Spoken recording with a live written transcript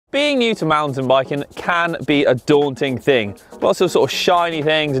Being new to mountain biking can be a daunting thing. Lots of sort of shiny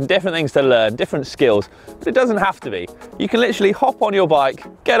things and different things to learn, different skills, but it doesn't have to be. You can literally hop on your bike,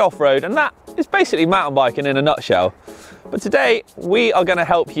 get off-road, and that is basically mountain biking in a nutshell. But today, we are going to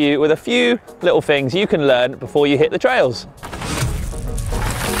help you with a few little things you can learn before you hit the trails.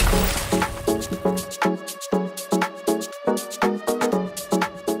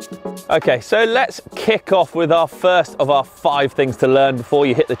 Okay, so let's kick off with our first of our 5 things to learn before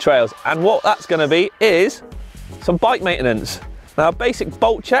you hit the trails. And what that's gonna be is some bike maintenance. Now, a basic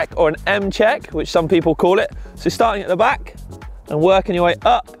bolt check or an M check, which some people call it. So starting at the back and working your way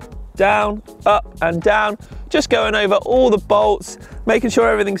up, and down, just going over all the bolts, making sure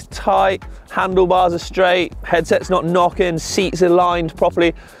everything's tight, handlebars are straight, headset's not knocking, seats are aligned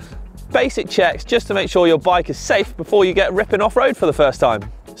properly. Basic checks just to make sure your bike is safe before you get ripping off-road for the first time.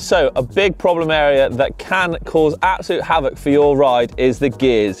 So a big problem area that can cause absolute havoc for your ride is the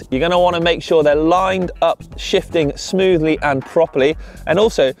gears. You're going to want to make sure they're lined up, shifting smoothly and properly, and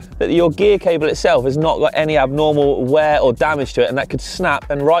also that your gear cable itself has not got any abnormal wear or damage to it, and that could snap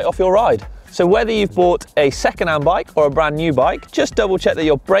and right off your ride. So whether you've bought a second-hand bike or a brand new bike, just double check that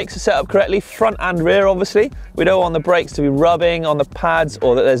your brakes are set up correctly, front and rear obviously. We don't want the brakes to be rubbing on the pads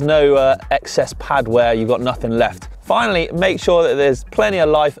or that there's no excess pad wear, you've got nothing left. Finally, make sure that there's plenty of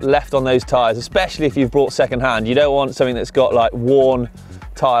life left on those tyres, especially if you've bought second-hand. You don't want something that's got like worn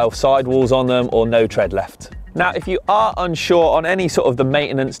tyre sidewalls on them or no tread left. Now, if you are unsure on any sort of the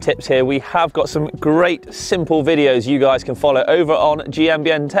maintenance tips here, we have got some great simple videos you guys can follow over on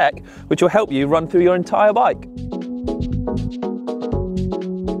GMBN Tech, which will help you run through your entire bike.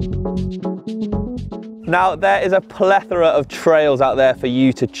 Now, there is a plethora of trails out there for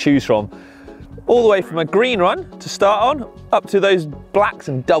you to choose from. All the way from a green run to start on, up to those blacks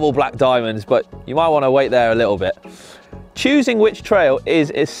and double black diamonds, but you might want to wait there a little bit. Choosing which trail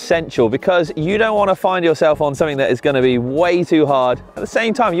is essential because you don't want to find yourself on something that is going to be way too hard. At the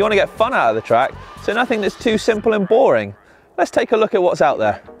same time, you want to get fun out of the track, so nothing that's too simple and boring. Let's take a look at what's out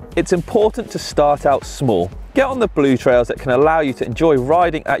there. It's important to start out small. Get on the blue trails that can allow you to enjoy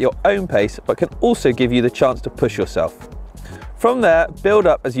riding at your own pace, but can also give you the chance to push yourself. From there, build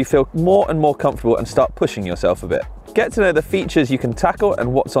up as you feel more and more comfortable and start pushing yourself a bit. Get to know the features you can tackle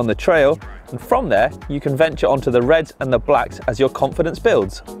and what's on the trail, and from there, you can venture onto the reds and the blacks as your confidence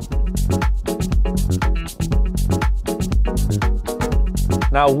builds.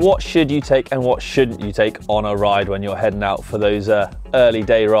 Now, what should you take and what shouldn't you take on a ride when you're heading out for those early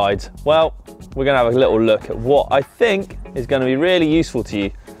day rides? Well, we're gonna have a little look at what I think is gonna be really useful to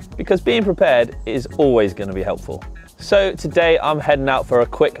you, because being prepared is always gonna be helpful. So today I'm heading out for a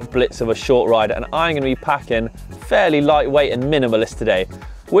quick blitz of a short ride, and I'm going to be packing fairly lightweight and minimalist today.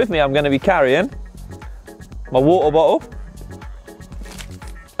 With me I'm going to be carrying my water bottle,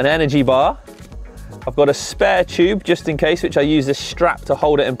 an energy bar, I've got a spare tube just in case, which I use this strap to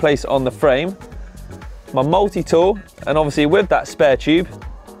hold it in place on the frame, my multi-tool, and obviously with that spare tube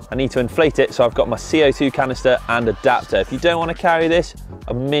I need to inflate it, so I've got my CO2 canister and adapter. If you don't want to carry this,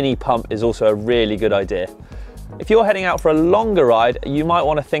 a mini pump is also a really good idea. If you're heading out for a longer ride, you might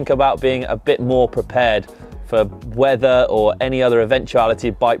want to think about being a bit more prepared for weather or any other eventuality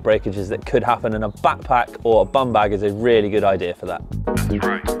of bike breakages that could happen, and a backpack or a bum bag is a really good idea for that.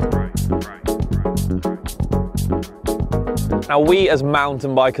 Now, we as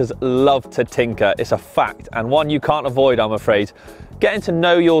mountain bikers love to tinker, it's a fact, and one you can't avoid, I'm afraid. Getting to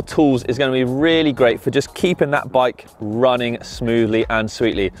know your tools is going to be really great for just keeping that bike running smoothly and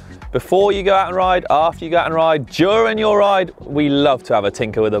sweetly. Before you go out and ride, after you go out and ride, during your ride, we love to have a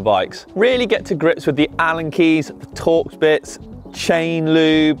tinker with the bikes. Really get to grips with the Allen keys, the Torx bits, chain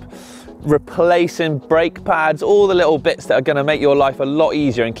lube, replacing brake pads, all the little bits that are going to make your life a lot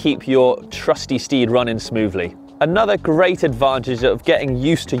easier and keep your trusty steed running smoothly. Another great advantage of getting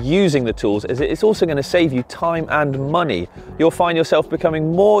used to using the tools is it's also going to save you time and money. You'll find yourself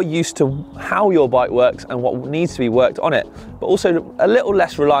becoming more used to how your bike works and what needs to be worked on it, but also a little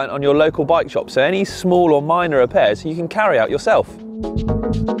less reliant on your local bike shop, so any small or minor repairs you can carry out yourself.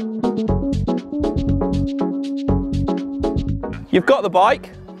 You've got the bike,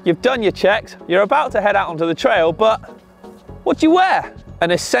 you've done your checks, you're about to head out onto the trail, but what do you wear? An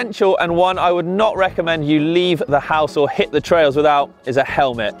essential and one I would not recommend you leave the house or hit the trails without is a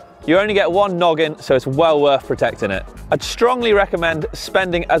helmet. You only get one noggin, so it's well worth protecting it. I'd strongly recommend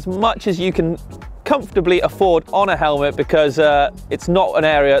spending as much as you can comfortably afford on a helmet, because it's not an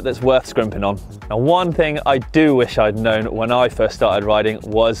area that's worth scrimping on. Now, one thing I do wish I'd known when I first started riding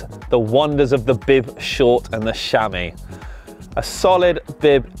was the wonders of the bib short and the chamois. A solid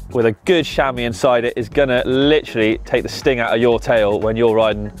bib with a good chamois inside it is gonna literally take the sting out of your tail when you're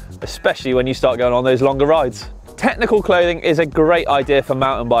riding, especially when you start going on those longer rides. Technical clothing is a great idea for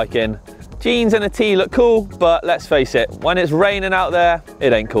mountain biking. Jeans and a tee look cool, but let's face it, when it's raining out there,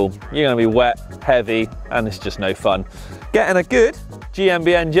 it ain't cool. You're gonna be wet, heavy, and it's just no fun. Getting a good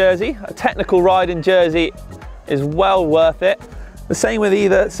GMBN jersey, a technical riding jersey, is well worth it. The same with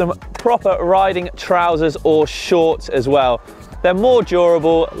either some proper riding trousers or shorts as well. They're more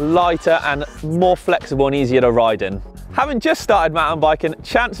durable, lighter, and more flexible and easier to ride in. Having just started mountain biking,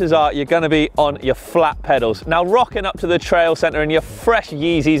 chances are you're going to be on your flat pedals. Now, rocking up to the trail centre in your fresh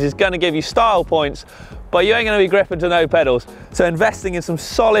Yeezys is going to give you style points, but you ain't going to be gripping to no pedals. So investing in some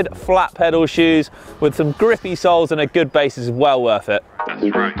solid flat pedal shoes with some grippy soles and a good base is well worth it.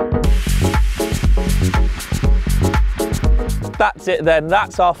 That's right. That's it then,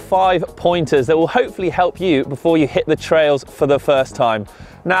 that's our 5 pointers that will hopefully help you before you hit the trails for the first time.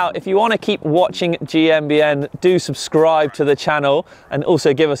 Now, if you want to keep watching GMBN, do subscribe to the channel and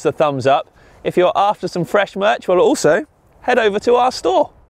also give us the thumbs up. If you're after some fresh merch, well, also head over to our store.